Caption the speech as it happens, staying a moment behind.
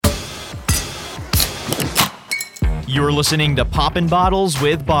You're listening to Poppin' Bottles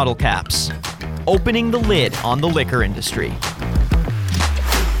with Bottle Caps, opening the lid on the liquor industry.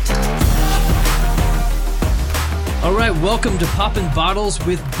 All right, welcome to Poppin' Bottles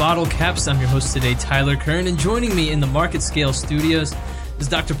with Bottle Caps. I'm your host today, Tyler Kern, and joining me in the Market Scale Studios is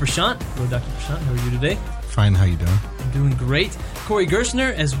Dr. Prashant. Hello, Dr. Prashant. How are you today? Fine. How you doing? I'm doing great. Corey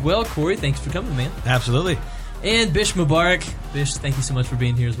Gerstner as well. Corey, thanks for coming, man. Absolutely. And Bish Mubarak. Bish, thank you so much for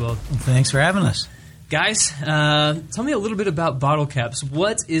being here as well. Thanks for having us. Guys, tell me a little bit about Bottle Caps.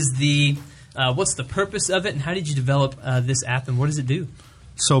 What's the purpose of it, and how did you develop this app, and what does it do?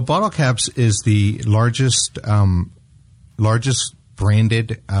 So Bottle Caps is the largest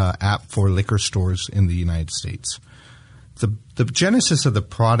branded app for liquor stores in the United States. The genesis of the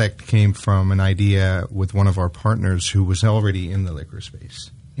product came from an idea with one of our partners who was already in the liquor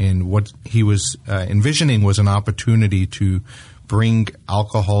space. And what he was envisioning was an opportunity to bring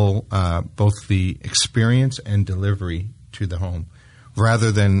alcohol, both the experience and delivery, to the home, rather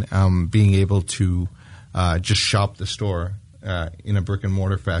than being able to just shop the store in a brick and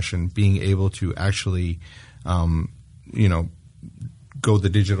mortar fashion. Being able to actually, go the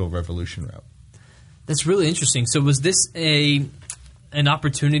digital revolution route. That's really interesting. So, was this an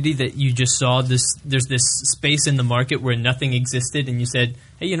opportunity that you just saw? There's this space in the market where nothing existed, and you said,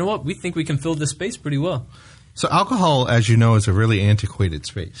 "Hey, you know what? We think we can fill this space pretty well." So alcohol, as you know, is a really antiquated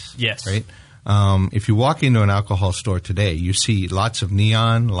space. Yes. Right? If you walk into an alcohol store today, you see lots of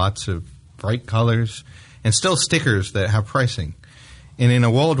neon, lots of bright colors, and still stickers that have pricing. And in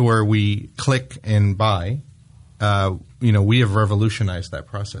a world where we click and buy, we have revolutionized that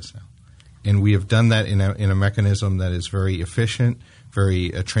process now. And we have done that in a mechanism that is very efficient, very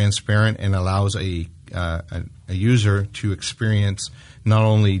transparent, and allows a user to experience not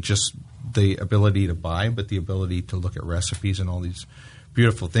only just the ability to buy, but the ability to look at recipes and all these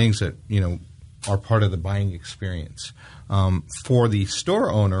beautiful things that are part of the buying experience. For the store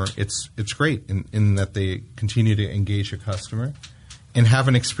owner, it's great in that they continue to engage a customer and have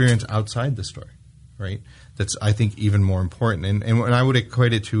an experience outside the store, right? That's, I think, even more important. And when I would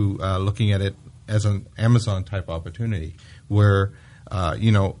equate it to looking at it as an Amazon-type opportunity where,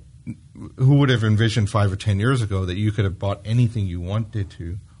 who would have envisioned 5 or 10 years ago that you could have bought anything you wanted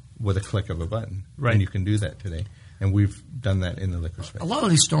to with a click of a button. Right. And you can do that today. And we've done that in the liquor space. A lot of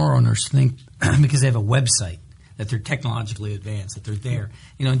these store owners think because they have a website that they're technologically advanced, that they're there.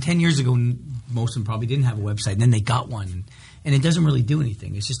 And 10 years ago, most of them probably didn't have a website, and then they got one. And it doesn't really do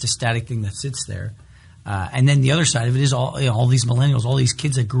anything. It's just a static thing that sits there. And then the other side of it is all these millennials, all these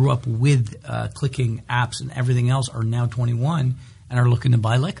kids that grew up with clicking apps and everything else are now 21 and are looking to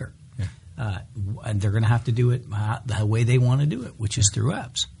buy liquor. Yeah. And they're going to have to do it the way they want to do it, which is through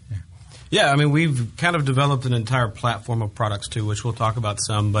apps. Yeah, I mean, we've kind of developed an entire platform of products, too, which we'll talk about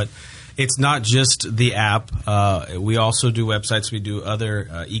some. But it's not just the app. We also do websites. We do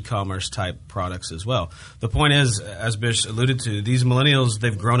other e-commerce type products as well. The point is, as Bish alluded to, these millennials,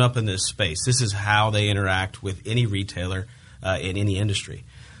 they've grown up in this space. This is how they interact with any retailer in any industry.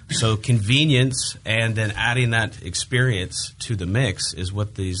 So convenience and then adding that experience to the mix is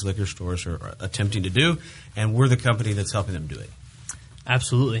what these liquor stores are attempting to do, and we're the company that's helping them do it.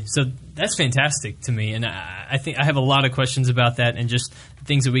 Absolutely. So that's fantastic to me, and I think I have a lot of questions about that and just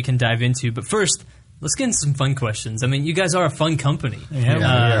things that we can dive into. But first, let's get into some fun questions. I mean, you guys are a fun company.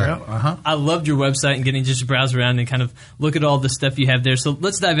 Yeah. I loved your website and getting just to browse around and kind of look at all the stuff you have there. So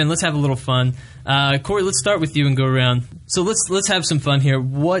let's dive in. Let's have a little fun. Corey, let's start with you and go around. So let's have some fun here.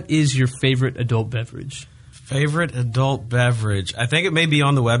 What is your favorite adult beverage? Favorite adult beverage? I think it may be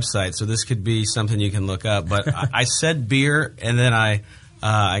on the website, so this could be something you can look up. But I said beer, and then I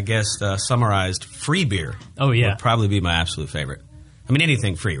summarized free beer. Oh, yeah. Would probably be my absolute favorite. I mean,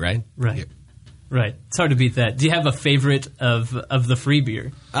 anything free, right? Right. Yeah. Right. It's hard to beat that. Do you have a favorite of the free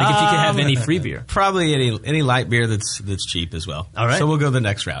beer? Like if you could have any free beer. Probably any light beer that's cheap as well. All right. So we'll go the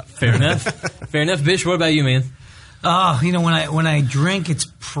next route. Fair enough. Fair enough. Bish, what about you, man? When I drink, it's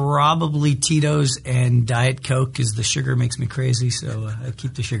probably Tito's and Diet Coke because the sugar makes me crazy. So I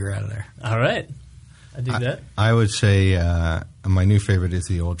keep the sugar out of there. All right. I do that. I would say my new favorite is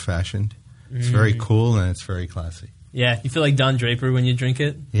the Old Fashioned. It's very cool and it's very classy. Yeah, you feel like Don Draper when you drink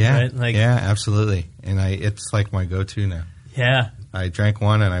it? Yeah, right? yeah, absolutely. And it's like my go-to now. Yeah. I drank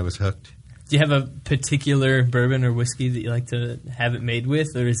one and I was hooked. Do you have a particular bourbon or whiskey that you like to have it made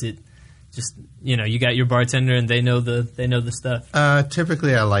with, or is it just you got your bartender and they know the stuff?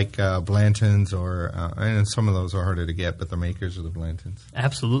 Typically, I like Blanton's, and some of those are harder to get, but the makers are the Blanton's.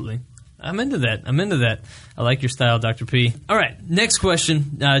 Absolutely. I'm into that. I like your style, Dr. P. All right, next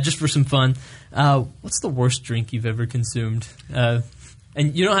question, just for some fun. What's the worst drink you've ever consumed?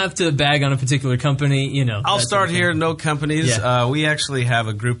 And you don't have to bag on a particular company, you know. I'll that start sort of here. thing. No companies. Yeah. We actually have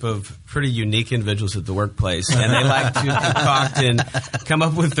a group of pretty unique individuals at the workplace, and they like to concoct and come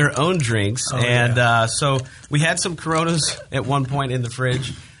up with their own drinks. So we had some Coronas at one point in the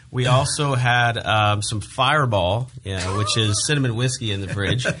fridge. We also had some Fireball, which is cinnamon whiskey in the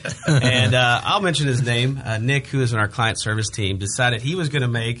fridge. And I'll mention his name. Nick, who is in our client service team, decided he was going to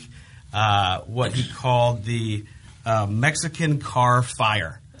make what he called the Mexican car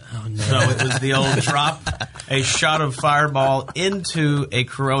fire. Oh, no. So it was the old drop a shot of Fireball into a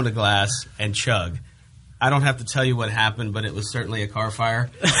Corona glass and chug. I don't have to tell you what happened, but it was certainly a car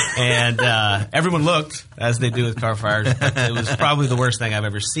fire. And everyone looked, as they do with car fires, but it was probably the worst thing I've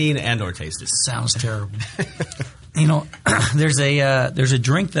ever seen and or tasted. Sounds terrible. There's a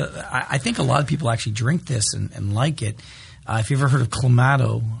drink that I think a lot of people actually drink this and like it. If you've ever heard of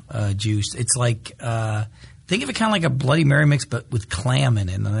Clamato juice, it's like think of it kind of like a Bloody Mary mix, but with clam in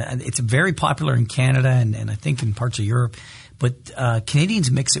it. And it's very popular in Canada and I think in parts of Europe. But Canadians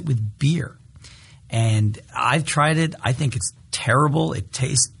mix it with beer. And I've tried it. I think it's terrible. It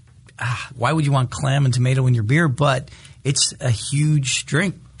tastes why would you want clam and tomato in your beer? But it's a huge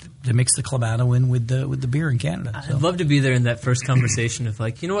drink to mix the Clamato in with the beer in Canada. So. I'd love to be there in that first conversation of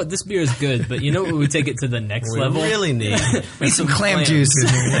like, you know what, this beer is good, but you know what, we take it to the next level. Really need some clam juice in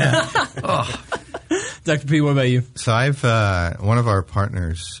here. Yeah. Oh. Dr. P, what about you? So I've one of our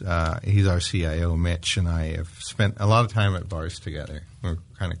partners, he's our CIO, Mitch, and I have spent a lot of time at bars together. We're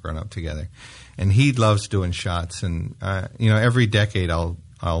kind of grown up together, and he loves doing shots. And every decade I'll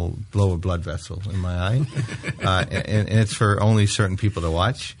blow a blood vessel in my eye, and it's for only certain people to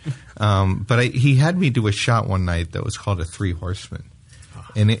watch. But he had me do a shot one night that was called a Three Horsemen.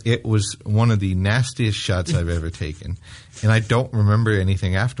 And it was one of the nastiest shots I've ever taken, and I don't remember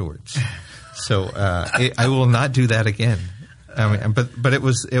anything afterwards. So I will not do that again. I mean, but it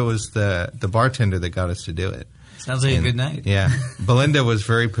was the bartender that got us to do it. Sounds like a good night. Yeah, Belinda was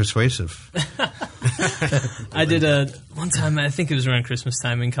very persuasive. I did one time, I think it was around Christmas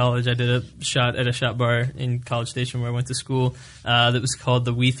time in college, I did a shot at a shot bar in College Station where I went to school that was called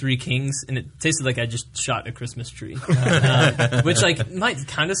the We Three Kings, and it tasted like I just shot a Christmas tree, which might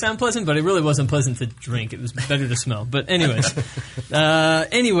kind of sound pleasant, but it really wasn't pleasant to drink. It was better to smell. But anyways,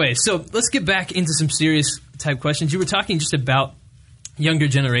 so let's get back into some serious type questions. You were talking just about younger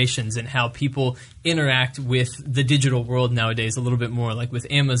generations and how people interact with the digital world nowadays a little bit more, like with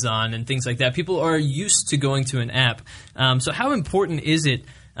Amazon and things like that. People are used to going to an app. So how important is it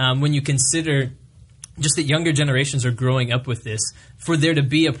when you consider just that younger generations are growing up with this for there to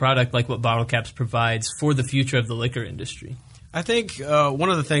be a product like what Bottle Caps provides for the future of the liquor industry? I think one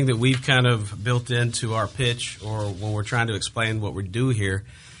of the things that we've kind of built into our pitch or when we're trying to explain what we do here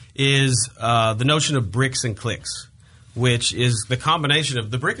is the notion of bricks and clicks, which is the combination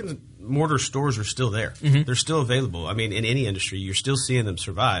of the brick and mortar stores are still there. Mm-hmm. They're still available. I mean, in any industry, you're still seeing them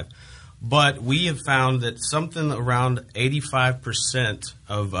survive. But we have found that something around 85%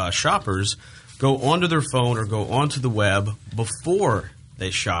 of shoppers go onto their phone or go onto the web before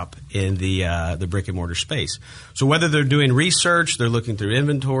they shop in the brick and mortar space. So whether they're doing research, they're looking through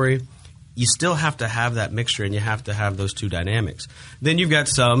inventory, you still have to have that mixture and you have to have those two dynamics. Then you've got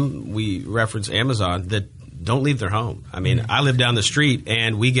some, we reference Amazon, that don't leave their home. I mean, I live down the street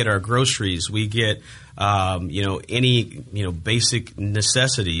and we get our groceries. We get, any, basic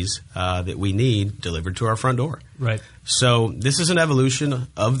necessities that we need delivered to our front door. Right. So this is an evolution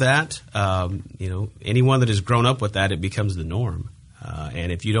of that. Anyone that has grown up with that, it becomes the norm.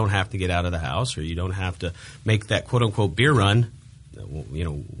 And if you don't have to get out of the house or you don't have to make that quote unquote beer run,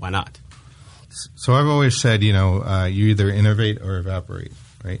 why not? So I've always said, you either innovate or evaporate,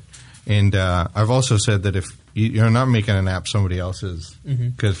 right? And I've also said that if you're not making an app, somebody else is,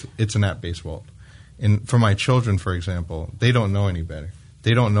 because it's an app-based world. And for my children, for example, they don't know any better.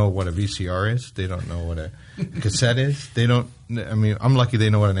 They don't know what a VCR is. They don't know what a cassette is. I'm lucky they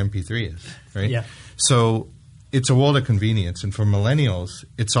know what an MP3 is, right? Yeah. So it's a world of convenience. And for millennials,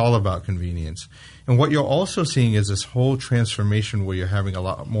 it's all about convenience. And what you're also seeing is this whole transformation where you're having a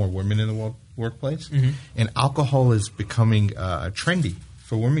lot more women in the workplace. Mm-hmm. And alcohol is becoming trendy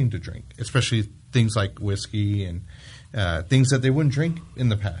for women to drink, especially things like whiskey and things that they wouldn't drink in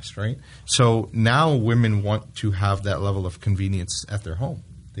the past, right? So now women want to have that level of convenience at their home.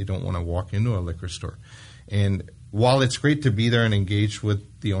 They don't want to walk into a liquor store. And while it's great to be there and engage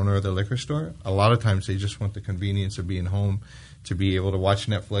with the owner of the liquor store, a lot of times they just want the convenience of being home to be able to watch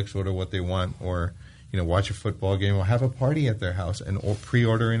Netflix, order what they want, or watch a football game or have a party at their house and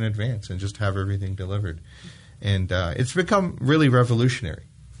pre-order in advance and just have everything delivered. And it's become really revolutionary.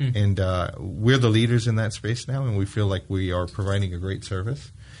 And we're the leaders in that space now, and we feel like we are providing a great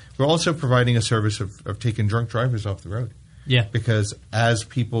service. We're also providing a service of taking drunk drivers off the road. Yeah. Because as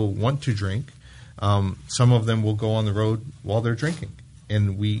people want to drink, some of them will go on the road while they're drinking,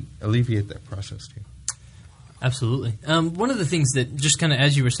 and we alleviate that process too. Absolutely. One of the things that just kind of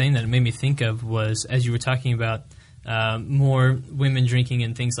as you were saying that it made me think of was as you were talking about more women drinking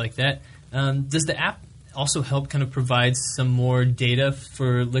and things like that, does the app also help kind of provide some more data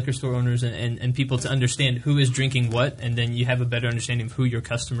for liquor store owners and people to understand who is drinking what, and then you have a better understanding of who your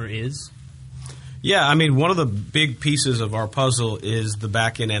customer is? Yeah, I mean, one of the big pieces of our puzzle is the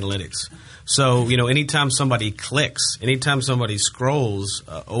back-end analytics. So, anytime somebody clicks, anytime somebody scrolls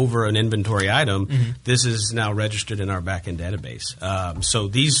over an inventory item, this is now registered in our back-end database. So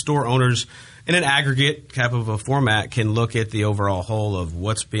these store owners, in an aggregate type of a format, can look at the overall whole of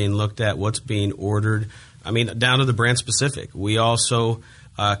what's being looked at, what's being ordered, down to the brand specific. We also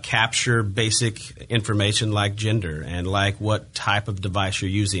capture basic information like gender and like what type of device you're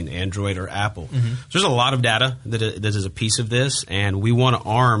using, Android or Apple. So there's a lot of data that is a piece of this, and we want to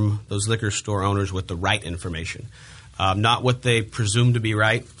arm those liquor store owners with the right information. Not what they presume to be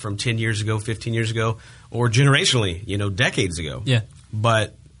right from 10 years ago, 15 years ago, or generationally, decades ago. Yeah.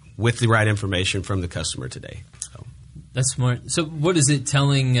 But with the right information from the customer today. That's smart. So what is it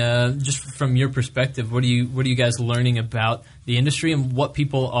telling, just from your perspective, what are you guys learning about the industry and what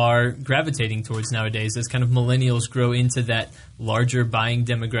people are gravitating towards nowadays as kind of millennials grow into that larger buying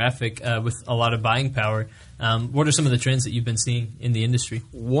demographic with a lot of buying power? What are some of the trends that you've been seeing in the industry?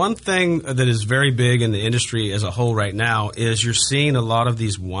 One thing that is very big in the industry as a whole right now is you're seeing a lot of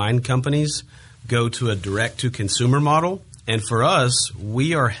these wine companies go to a direct-to-consumer model. And for us,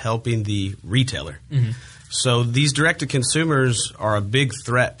 we are helping the retailer. So these direct-to-consumers are a big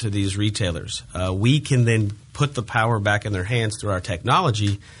threat to these retailers. We can then put the power back in their hands through our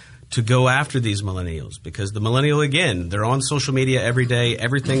technology to go after these millennials, because the millennial, again, they're on social media every day.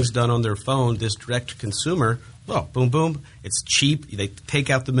 Everything's done on their phone. This direct-to-consumer, boom, boom, it's cheap. They take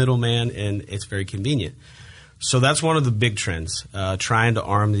out the middleman, and it's very convenient. So that's one of the big trends, trying to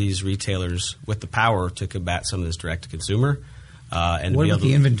arm these retailers with the power to combat some of this direct-to-consumer. And what about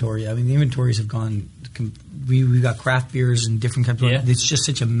the inventory? The inventories have gone. We've got craft beers and different kinds of. It's just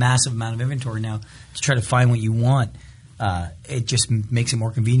such a massive amount of inventory now to try to find what you want. It just makes it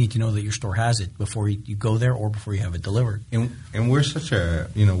more convenient to know that your store has it before you go there or before you have it delivered. And we're such a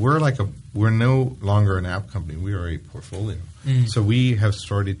we're no longer an app company. We are a portfolio. So we have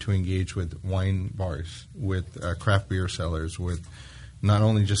started to engage with wine bars, with craft beer sellers, with not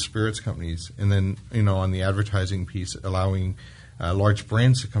only just spirits companies, and then on the advertising piece, allowing large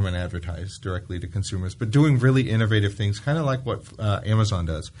brands to come and advertise directly to consumers, but doing really innovative things, kind of like what Amazon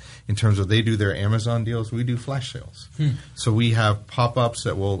does in terms of they do their Amazon deals, we do flash sales. So we have pop-ups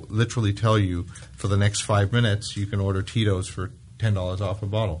that will literally tell you for the next 5 minutes you can order Tito's for $10 off a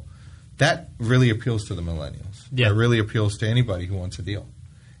bottle. That really appeals to the millennials. Yeah. That really appeals to anybody who wants a deal.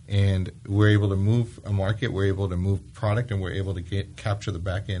 And we're able to move a market, we're able to move product, and we're able to capture the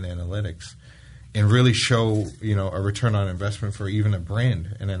back-end analytics and really show, a return on investment for even a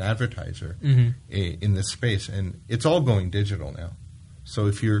brand and an advertiser in this space. And it's all going digital now. So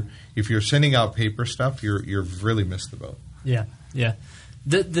if you're sending out paper stuff, you've really missed the boat. Yeah.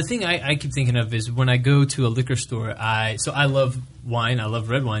 The thing I keep thinking of is when I go to a liquor store, I love wine, I love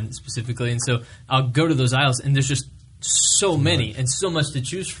red wine specifically, and so I'll go to those aisles, and there's just so many and so much to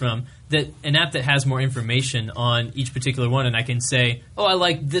choose from that an app that has more information on each particular one, and I can say, I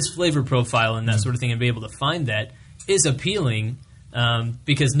like this flavor profile and that sort of thing, and be able to find that is appealing.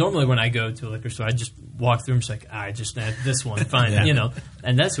 Because normally when I go to a liquor store, I just walk through and just I just add this one, fine,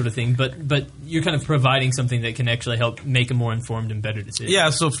 and that sort of thing. But you're kind of providing something that can actually help make a more informed and better decision. Yeah,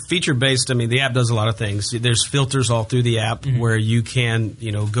 so feature-based, the app does a lot of things. There's filters all through the app where you can,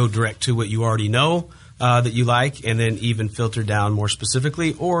 go direct to what you already know that you like, and then even filter down more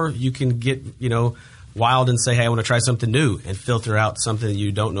specifically, or you can get, wild and say, hey, I want to try something new, and filter out something that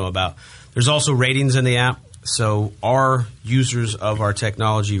you don't know about. There's also ratings in the app. So our users of our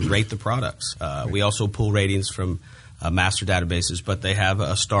technology rate the products. We also pull ratings from master databases, but they have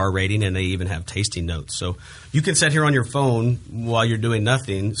a star rating, and they even have tasting notes. So you can sit here on your phone while you're doing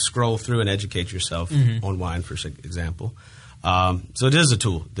nothing, scroll through and educate yourself on wine, for example. So it is a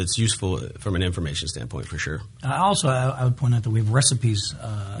tool that's useful from an information standpoint, for sure. I would point out that we have recipes,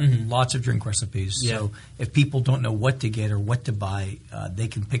 lots of drink recipes. Yeah. So if people don't know what to get or what to buy, they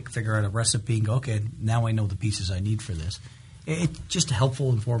can figure out a recipe and go, okay, now I know the pieces I need for this. It's just helpful,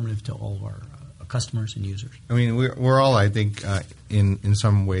 informative to all of our customers and users. We're all, I think, in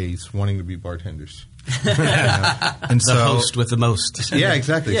some ways wanting to be bartenders. And The host with the most. Yeah,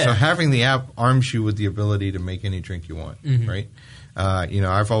 exactly. Yeah. So having the app arms you with the ability to make any drink you want, right?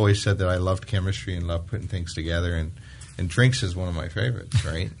 I've always said that I loved chemistry and loved putting things together, and drinks is one of my favorites,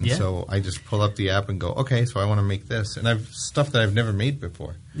 right? And Yeah. so I just pull up the app and go, okay, so I want to make this. And I've stuff that I've never made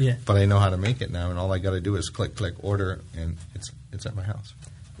before, but I know how to make it now, and all I got to do is click, order, and it's at my house.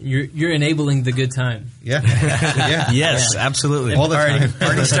 You're enabling the good time. Yeah. Yeah. Yes, absolutely. All the time.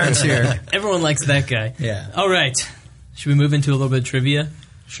 Party starts here. Everyone likes that guy. Yeah. All right. Should we move into a little bit of trivia?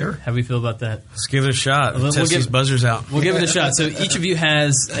 Sure. How do we feel about that? Let's give it a shot. We'll Test give- these buzzers out. We'll give it a shot. So each of you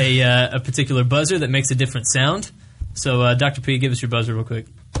has a particular buzzer that makes a different sound. So Dr. P, give us your buzzer real quick.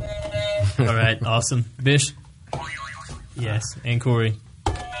 All right. Awesome. Bish? Yes. And Corey?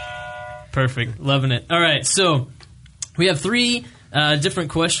 Perfect. Loving it. All right. So we have 3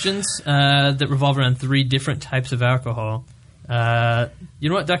 different questions that revolve around 3 different types of alcohol. You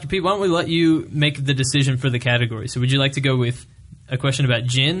know what, Dr. P, why don't we let you make the decision for the category? So would you like to go with a question about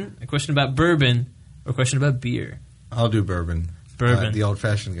gin, a question about bourbon, or a question about beer? I'll do bourbon. Bourbon. The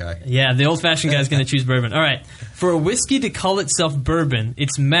old-fashioned guy. Yeah, the old-fashioned guy's going to choose bourbon. All right. For a whiskey to call itself bourbon,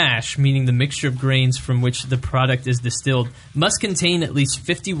 its mash, meaning the mixture of grains from which the product is distilled, must contain at least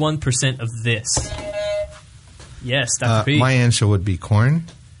 51% of this. Yes, Dr. P. My answer would be corn.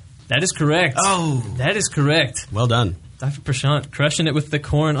 That is correct. Oh. That is correct. Well done. Dr. Prashant crushing it with the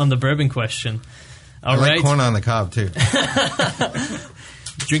corn on the bourbon question. All I right. like corn on the cob, too.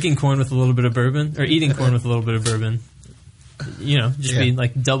 Drinking corn with a little bit of bourbon, or eating corn with a little bit of bourbon. Just be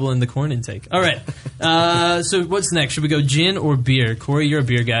like doubling the corn intake. All right. So what's next? Should we go gin or beer? Corey, you're a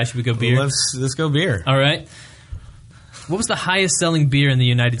beer guy. Should we go beer? Let's go beer. All right. What was the highest selling beer in the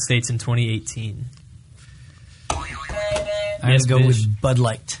United States in 2018? I'm Yes, going to go Bish. with Bud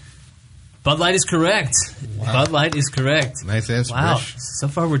Light. Bud Light is correct. Bud Light is correct. Nice answer, Wow. Bish. So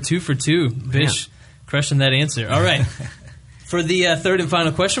far, we're 2 for 2. Bish crushing that answer. All right. For the third and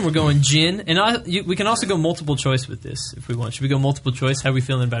final question, we're going gin. And we can also go multiple choice with this if we want. Should we go multiple choice? How are we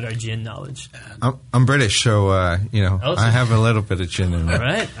feeling about our gin knowledge? I'm British, so, so- I have a little bit of gin in All there.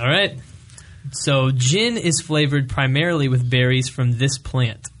 right. All right. So gin is flavored primarily with berries from this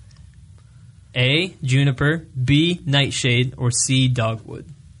plant. A, juniper, B, nightshade, or C, dogwood.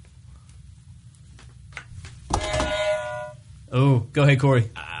 Oh, go ahead, Corey.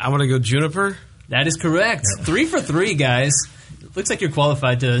 I want to go juniper. That is correct. 3 for 3, guys. Looks like you're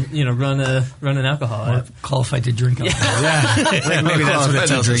qualified to, run an alcohol app. Qualified to drink alcohol. Yeah. Maybe that's what it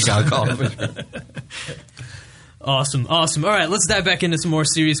tells us. Drink alcohol. Awesome. All right, let's dive back into some more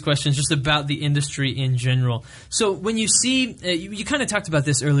serious questions just about the industry in general. So when you see, you kind of talked about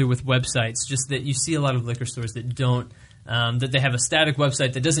this earlier with websites, just that you see a lot of liquor stores that don't, that they have a static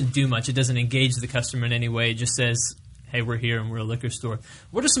website that doesn't do much. It doesn't engage the customer in any way. It just says, hey, we're here and we're a liquor store.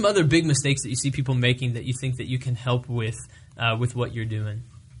 What are some other big mistakes that you see people making that you think that you can help with what you're doing?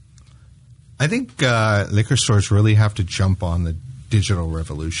 I think liquor stores really have to jump on the digital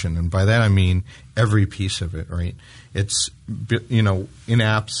revolution, and by that I mean every piece of it, right? It's, in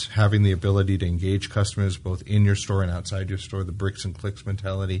apps, having the ability to engage customers both in your store and outside your store, the bricks and clicks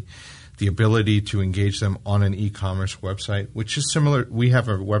mentality, the ability to engage them on an e-commerce website, which is similar. We have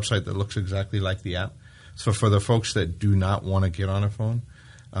a website that looks exactly like the app. So for the folks that do not want to get on a phone,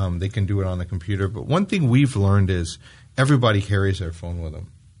 they can do it on the computer. But one thing we've learned is everybody carries their phone with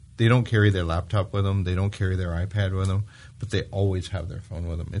them. They don't carry their laptop with them. They don't carry their iPad with them, but they always have their phone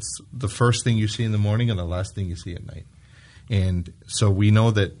with them. It's the first thing you see in the morning and the last thing you see at night. And so we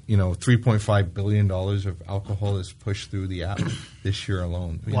know that, $3.5 billion of alcohol is pushed through the app this year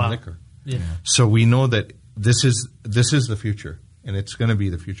alone in liquor. Yeah. So we know that this is the future, and it's going to be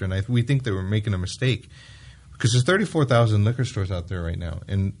the future. And we think that we're making a mistake because there's 34,000 liquor stores out there right now,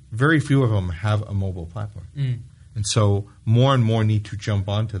 and very few of them have a mobile platform. And so more and more need to jump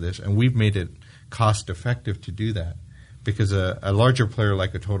onto this, and we've made it cost effective to do that because a larger player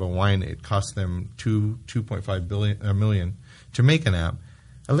like a Total Wine, it costs them $2.5 million to make an app.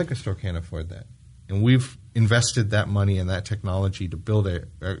 A liquor store can't afford that, and we've invested that money and that technology to build a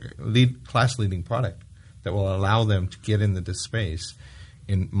class-leading product that will allow them to get into this space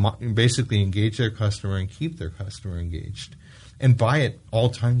and basically engage their customer and keep their customer engaged and buy it all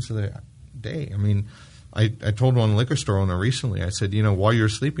times of the day. I mean, I told one liquor store owner recently, I said, while you're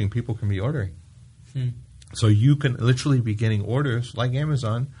sleeping, people can be ordering. So you can literally be getting orders like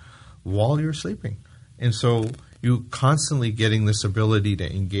Amazon while you're sleeping. And so you constantly getting this ability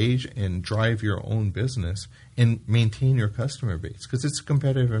to engage and drive your own business and maintain your customer base because it's a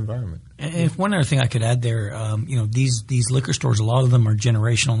competitive environment. And if one other thing I could add there, these liquor stores, a lot of them are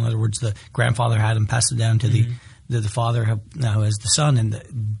generational. In other words, the grandfather had them, passed it down to the the father now has the son, and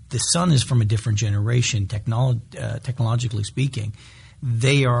the son is from a different generation, technologically speaking.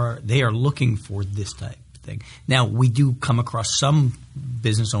 They are looking for this type of thing. Now, we do come across some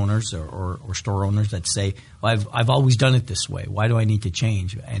business owners or store owners that say, well, I've always done it this way. Why do I need to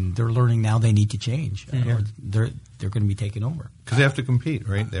change? And they're learning now they need to change, or they're going to be taken over. Because they have to compete,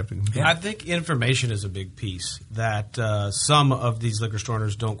 right? They have to compete. Yeah. I think information is a big piece that some of these liquor store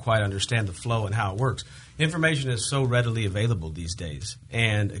owners don't quite understand the flow and how it works. Information is so readily available these days.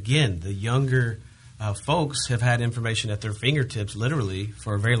 And again, the younger folks have had information at their fingertips literally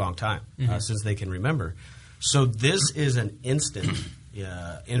for a very long time, since they can remember. So this is an instant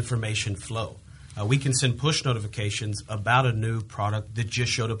information flow. We can send push notifications about a new product that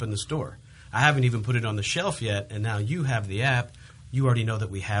just showed up in the store. I haven't even put it on the shelf yet, and now you have the app. You already know that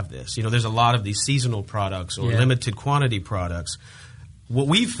we have this. There's a lot of these seasonal products or limited quantity products. What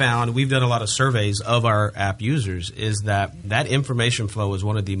we've found, we've done a lot of surveys of our app users, is that information flow is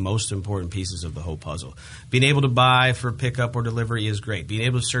one of the most important pieces of the whole puzzle. Being able to buy for pickup or delivery is great. Being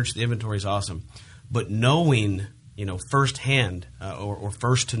able to search the inventory is awesome. But knowing, firsthand or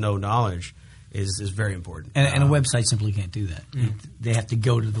first to know knowledge is very important. And a website simply can't do that. They have to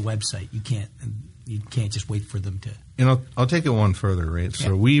go to the website. You can't just wait for them to. I'll take it one further, right? Yeah.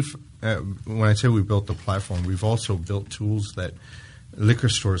 So we've, when I say we built the platform, we've also built tools that liquor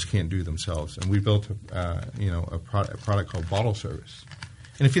stores can't do themselves. And we built a product called Bottle Service.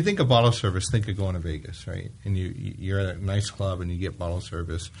 And if you think of bottle service, think of going to Vegas, right? And you're at a nice club and you get bottle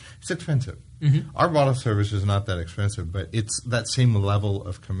service. It's expensive. Our bottle service is not that expensive, but it's that same level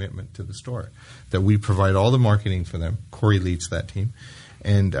of commitment to the store that we provide all the marketing for them. Corey leads that team.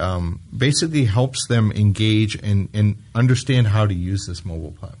 And basically helps them engage and understand how to use this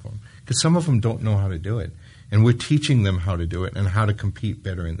mobile platform. Because some of them don't know how to do it. And we're teaching them how to do it and how to compete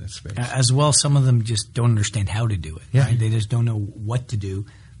better in this space. As well, some of them just don't understand how to do it. Yeah. Right? They just don't know what to do,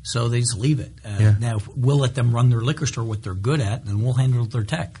 so they just leave it. Now, we'll let them run their liquor store what they're good at, and we'll handle their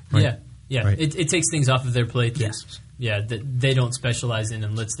tech. Right? Yeah. Right. It takes things off of their plate. Yes. Yeah, that they don't specialize in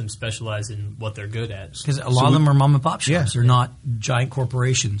and lets them specialize in what they're good at. Because a lot of them are mom and pop shops. Yeah. They're not giant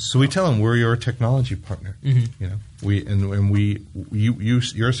corporations. So we tell them we're your technology partner. Your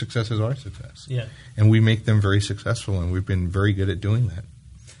success is our success. Yeah. And we make them very successful, and we've been very good at doing that.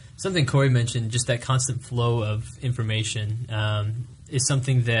 Something Corey mentioned, just that constant flow of information, is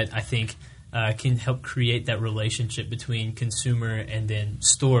something that I think can help create that relationship between consumer and then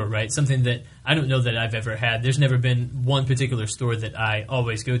store, right? Something that I don't know that I've ever had. There's never been one particular store that I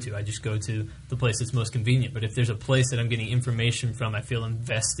always go to. I just go to the place that's most convenient. But if there's a place that I'm getting information from, I feel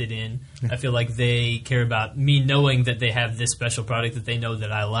invested in. I feel like they care about me knowing that they have this special product that they know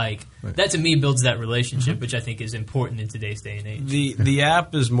that I like. Right. That, to me, builds that relationship, which I think is important in today's day and age. The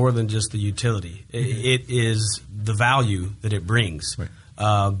app is more than just the utility. It is the value that it brings. Right.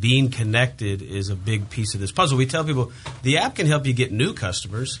 Being connected is a big piece of this puzzle. We tell people the app can help you get new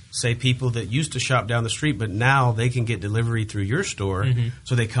customers, say people that used to shop down the street, but now they can get delivery through your store,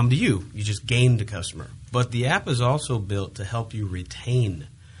 so they come to you. You just gained a customer. But the app is also built to help you retain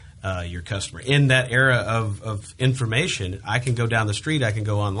your customer. In that era of information, I can go down the street, I can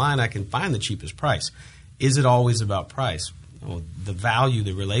go online, I can find the cheapest price. Is it always about price? Well, the value,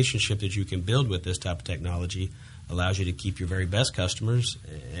 the relationship that you can build with this type of technology allows you to keep your very best customers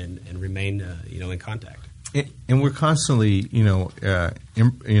and remain in contact. And we're constantly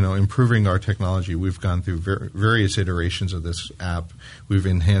improving our technology. We've gone through various iterations of this app. We've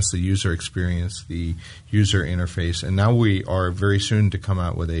enhanced the user experience, the user interface, and now we are very soon to come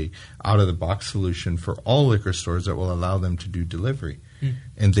out with a out-of-the-box solution for all liquor stores that will allow them to do delivery.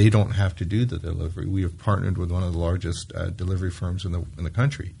 And they don't have to do the delivery. We have partnered with one of the largest delivery firms in the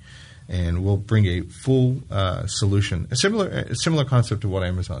country. And we'll bring a full solution, a similar concept to what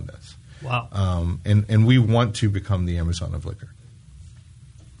Amazon does. Wow! And we want to become the Amazon of liquor.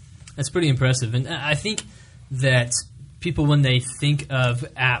 That's pretty impressive, and I think that people, when they think of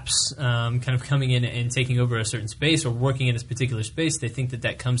apps kind of coming in and taking over a certain space or working in a particular space, they think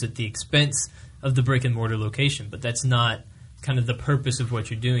that comes at the expense of the brick and mortar location. But that's not kind of the purpose of what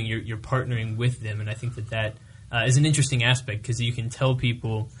you're doing. You're partnering with them, and I think that is an interesting aspect, because you can tell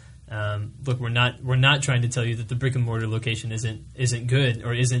people. Look, we're not trying to tell you that the brick and mortar location isn't good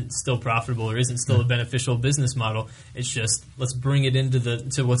or isn't still profitable or isn't still a beneficial business model. It's just, let's bring it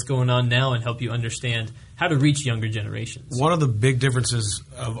to what's going on now and help you understand how to reach younger generations. One of the big differences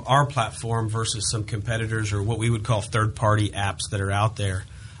of our platform versus some competitors or what we would call third-party apps that are out there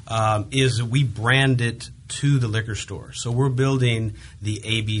is we brand it to the liquor store. So we're building the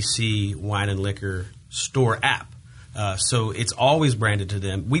ABC Wine and Liquor Store app. So it's always branded to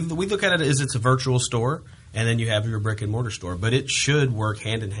them. We look at it as it's a virtual store, and then you have your brick and mortar store. But it should work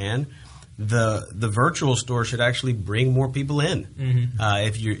hand in hand. The virtual store should actually bring more people in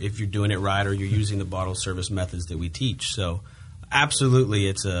if you're doing it right, or you're using the bottle service methods that we teach. So absolutely,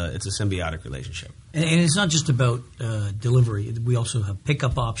 it's a symbiotic relationship. And it's not just about delivery. We also have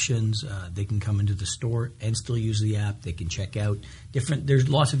pickup options. They can come into the store and still use the app. They can check out there's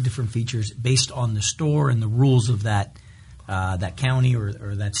lots of different features based on the store and the rules of that county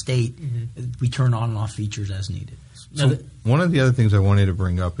or that state. We turn on and off features as needed. So one of the other things I wanted to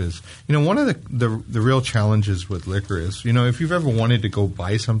bring up is, one of the real challenges with liquor is, if you've ever wanted to go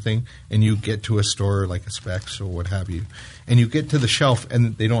buy something and you get to a store like a Specs or what have you, and you get to the shelf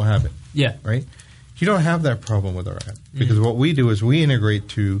and they don't have it. Yeah. Right? You don't have that problem with our app because what we do is we've integrated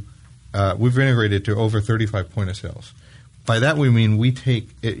to over 35 point of sales. By that we mean we take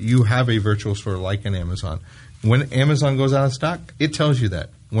it, you have a virtual store like an Amazon. When Amazon goes out of stock, it tells you that.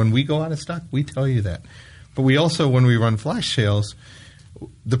 When we go out of stock, we tell you that. But we also, when we run flash sales,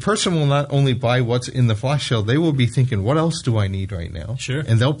 the person will not only buy what's in the flash sale, they will be thinking, what else do I need right now? Sure.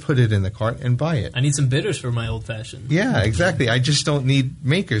 And they'll put it in the cart and buy it. I need some bitters for my old fashioned. Yeah, exactly. I just don't need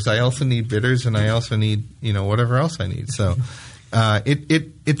makers. I also need bitters, and I also need, whatever else I need. So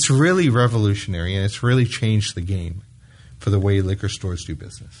it's really revolutionary, and it's really changed the game for the way liquor stores do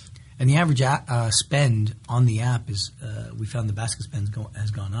business. And the average spend on the app is, we found the basket spend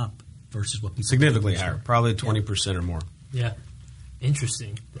has gone up versus what people significantly higher, probably 20% or more. Yeah,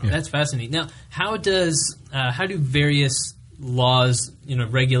 interesting. Yeah. That's fascinating. Now, how do various laws,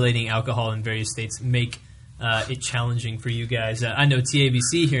 regulating alcohol in various states make it challenging for you guys? I know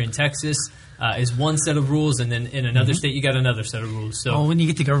TABC here in Texas is one set of rules, and then in another state you got another set of rules. So, when you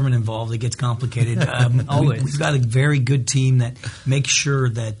get the government involved, it gets complicated. Always. We've got a very good team that makes sure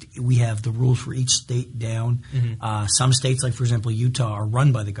that we have the rules for each state down. Some states, like for example Utah, are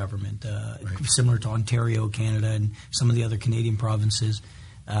run by the government, similar to Ontario, Canada, and some of the other Canadian provinces,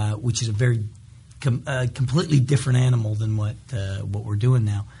 which is a very completely different animal than what we're doing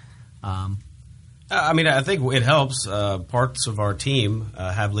now. I think it helps. Parts of our team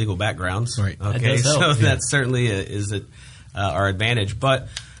have legal backgrounds. Right. Okay, so that certainly is our advantage. But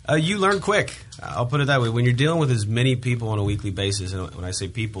you learn quick. I'll put it that way. When you're dealing with as many people on a weekly basis, and when I say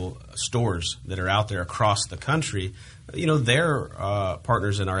people, stores that are out there across the country, they're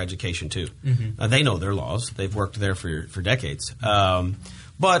partners in our education too. They know their laws. They've worked there for decades.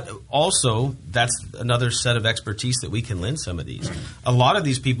 But also, that's another set of expertise that we can lend some of these. A lot of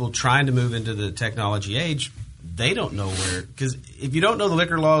these people trying to move into the technology age, they don't know where. Because if you don't know the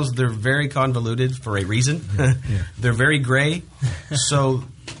liquor laws, they're very convoluted for a reason. They're very gray. So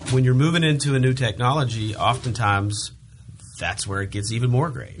when you're moving into a new technology, oftentimes that's where it gets even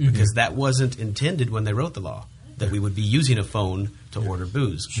more gray. Because that wasn't intended when they wrote the law, that we would be using a phone to order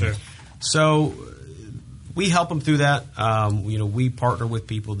booze. Sure. So we help them through that. We partner with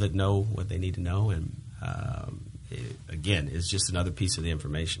people that know what they need to know, and again, it's just another piece of the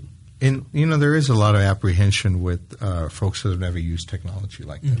information. And there is a lot of apprehension with folks that have never used technology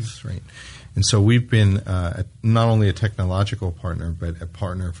like this, right? And so we've been not only a technological partner, but a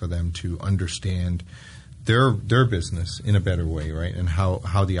partner for them to understand their business in a better way, right? And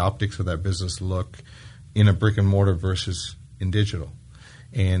how the optics of that business look in a brick and mortar versus in digital.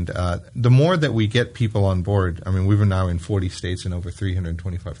 And the more that we get people on board, we're now in 40 states and over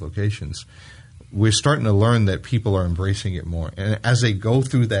 325 locations, we're starting to learn that people are embracing it more. And as they go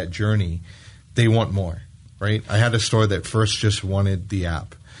through that journey, they want more, right? I had a store that first just wanted the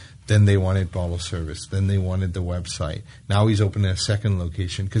app. Then they wanted bottle service. Then they wanted the website. Now he's opening a second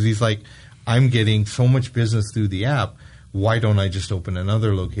location because he's like, I'm getting so much business through the app. Why don't I just open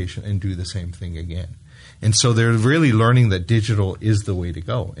another location and do the same thing again? And so they're really learning that digital is the way to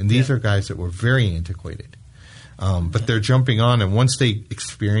go. And these are guys that were very antiquated. But they're jumping on, and once they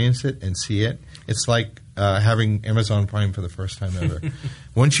experience it and see it, it's like having Amazon Prime for the first time ever.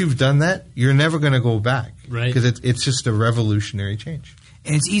 Once you've done that, you're never going to go back. Right. Because it's just a revolutionary change.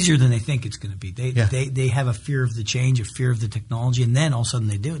 And it's easier than they think it's going to be. They have a fear of the change, a fear of the technology, and then all of a sudden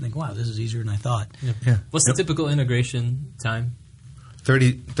they do it and think, wow, this is easier than I thought. Yeah. What's the typical integration time?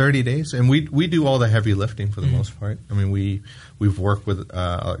 30 days, and we do all the heavy lifting for the most part. We've worked with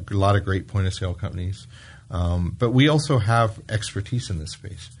a lot of great point of sale companies, but we also have expertise in this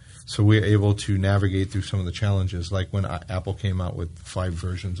space. So we're able to navigate through some of the challenges, like when Apple came out with 5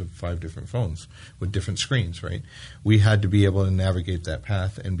 versions of 5 different phones with different screens, right? We had to be able to navigate that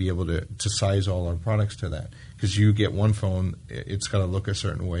path and be able to size all our products to that. Because you get one phone, it's got to look a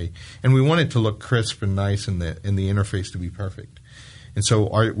certain way. And we want it to look crisp and nice and the interface to be perfect. And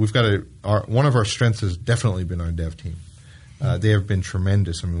so we've got one of our strengths has definitely been our dev team. They have been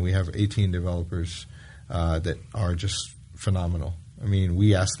tremendous. We have 18 developers that are just phenomenal. I mean,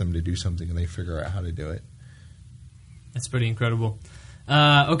 we ask them to do something and they figure out how to do it. That's pretty incredible.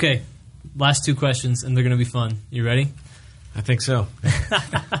 Okay, last 2 questions, and they're going to be fun. You ready? I think so.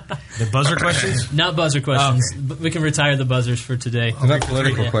 The buzzer questions? Not buzzer questions. But we can retire the buzzers for today. They're not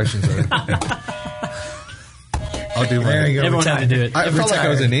political questions. I'll do There you mine. go. Everyone had to do it. I felt like I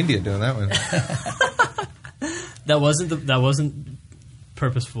was in India doing that one. That wasn't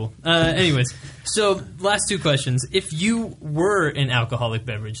purposeful. Anyways, so last 2 questions. If you were an alcoholic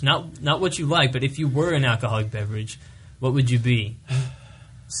beverage, not what you like, but if you were an alcoholic beverage, what would you be?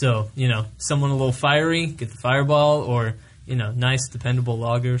 So, someone a little fiery, get the Fireball, or, nice, dependable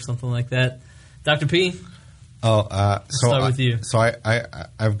lager or something like that. Dr. P? So start with you. So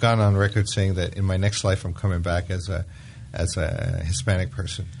I've gone on record saying that in my next life I'm coming back as a Hispanic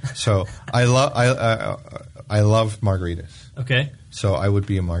person. So I love margaritas. Okay. So I would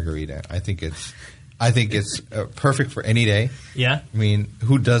be a margarita. I think it's perfect for any day. Yeah? I mean,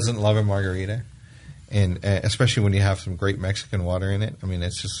 who doesn't love a margarita? And especially when you have some great Mexican water in it. I mean,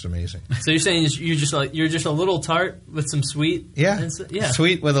 it's just amazing. So you're saying you're just a little tart with some sweet? Yeah. Yeah.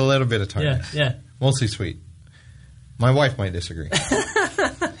 Sweet with a little bit of tartness. Yeah. Mostly sweet. My wife might disagree.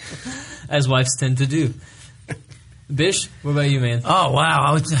 As wives tend to do. Bish, what about you, man? Oh, wow.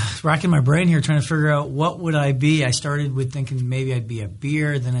 I was racking my brain here trying to figure out what would I be. I started with thinking maybe I'd be a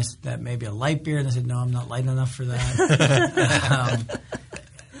beer. Then I said that maybe a light beer. And I said, no, I'm not light enough for that.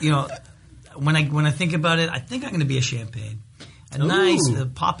 When I think about it, I think I'm going to be a champagne. Nice,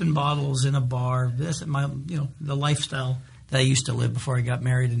 popping bottles in a bar. This is my, the lifestyle that I used to live before I got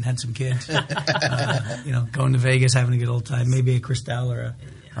married and had some kids. Going to Vegas, having a good old time. Maybe a Cristal or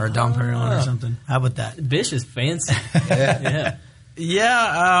a Dom Perignon or something. How about that? Bish is fancy. Yeah. Yeah,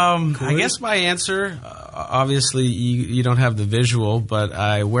 I guess my answer, obviously you don't have the visual, but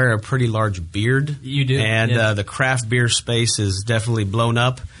I wear a pretty large beard. You do. And yeah. The craft beer space is definitely blown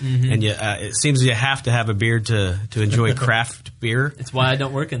up. Mm-hmm. And it seems you have to have a beard to enjoy craft beer. It's why I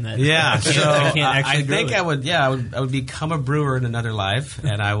don't work in that. Yeah, so I can't actually think I would become a brewer in another life,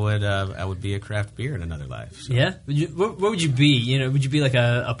 and I would be a craft beer in another life. So. Yeah? What would you be? Would you be like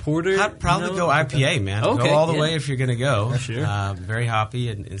a porter? I'd probably go IPA, man. Okay, go all the way if you're going to go. Sure. Very hoppy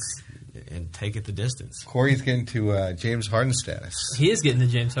and take it the distance. Corey's getting to James Harden status. He is getting the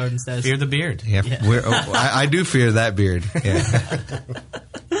James Harden status. Fear the beard. Yeah. I do fear that beard. Yeah.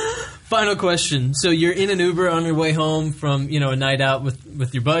 Final question. So you're in an Uber on your way home from a night out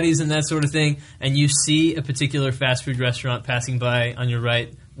with your buddies and that sort of thing, and you see a particular fast food restaurant passing by on your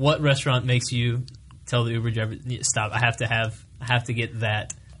right. What restaurant makes you tell the Uber driver, stop? I have to get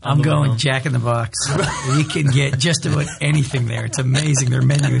that. I'm going Jack in the Box. You can get just about anything there. It's amazing. Their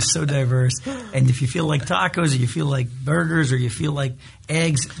menu is so diverse. And if you feel like tacos, or you feel like burgers, or you feel like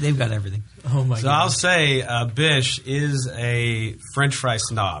eggs, they've got everything. Oh, my God. So I'll say Bish is a French fry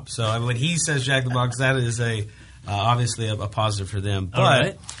snob. So when he says Jack in the Box, that is obviously a positive for them. But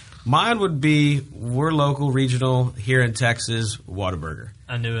right. Mine would be, we're local, regional, here in Texas, Whataburger.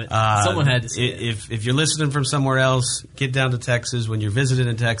 I knew it. Someone had to say it. If you're listening from somewhere else, get down to Texas. When you're visiting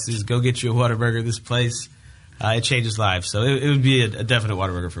in Texas, go get you a Whataburger. This place, it changes lives. So it would be a definite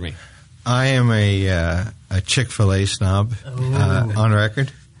Whataburger for me. I am a Chick-fil-A snob on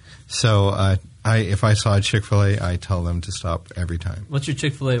record. So if I saw a Chick-fil-A, I tell them to stop every time. What's your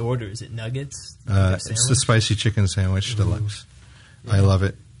Chick-fil-A order? Is it nuggets? It's the spicy chicken sandwich deluxe. Yeah. I love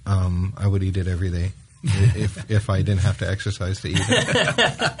it. I would eat it every day if I didn't have to exercise to eat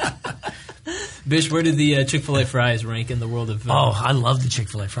it. Bish, where did the Chick-fil-A fries rank in the world of... I love the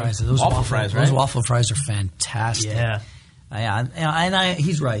Chick-fil-A fries. Those waffle fries, right? Those waffle fries are fantastic. Yeah.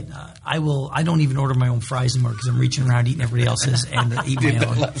 He's right. I don't even order my own fries anymore because I'm reaching around eating everybody else's and eat my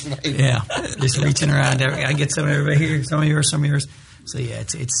own. Yeah, just reaching around. I get some of everybody here, some of yours. So yeah,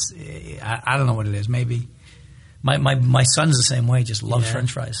 it's I don't know what it is. Maybe my son's the same way. Just loves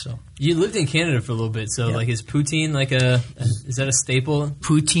French fries. So you lived in Canada for a little bit. So like, is poutine is that a staple?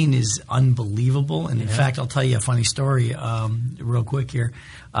 Poutine is unbelievable. And in fact, I'll tell you a funny story real quick here.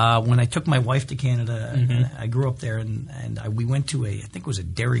 When I took my wife to Canada, I grew up there, and we went to I think it was a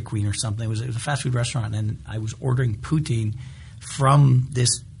Dairy Queen or something. It was a fast food restaurant, and I was ordering poutine from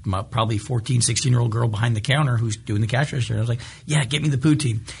this probably 14, 16-year-old girl behind the counter who's doing the cash register. And I was like, yeah, get me the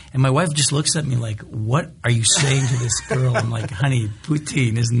poutine. And my wife just looks at me like, what are you saying to this girl? I'm like, honey,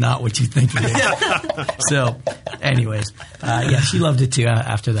 poutine is not what you think it is. So anyways, she loved it too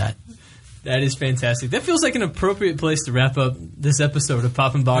after that. That is fantastic. That feels like an appropriate place to wrap up this episode of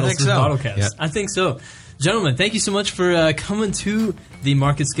Poppin' Bottles with Bottlecast. Yeah. I think so. Gentlemen, thank you so much for coming to the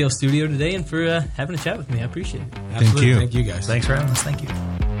Market Scale Studio today and for having a chat with me. I appreciate it. Absolutely. Thank you. Thank you, guys. Thanks for having us. Thank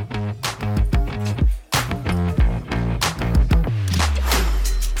you.